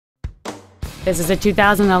This is a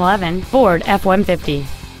 2011 Ford F-150.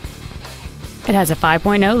 It has a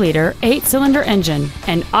 5.0-liter 8-cylinder engine,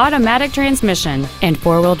 an automatic transmission, and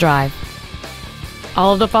 4-wheel drive.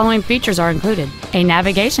 All of the following features are included: a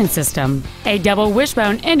navigation system, a double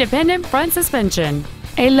wishbone independent front suspension,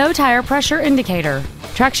 a low tire pressure indicator,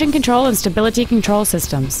 traction control and stability control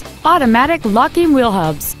systems, automatic locking wheel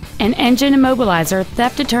hubs, an engine immobilizer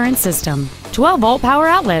theft deterrent system, 12-volt power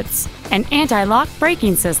outlets, an anti-lock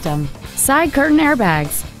braking system, side curtain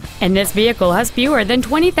airbags, and this vehicle has fewer than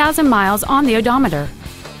 20,000 miles on the odometer.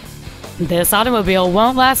 This automobile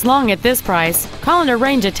won't last long at this price. Call and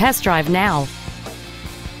arrange a test drive now.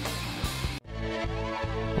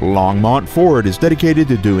 Longmont Ford is dedicated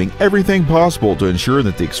to doing everything possible to ensure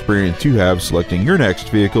that the experience you have selecting your next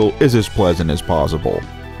vehicle is as pleasant as possible.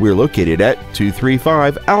 We're located at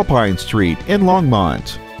 235 Alpine Street in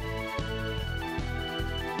Longmont.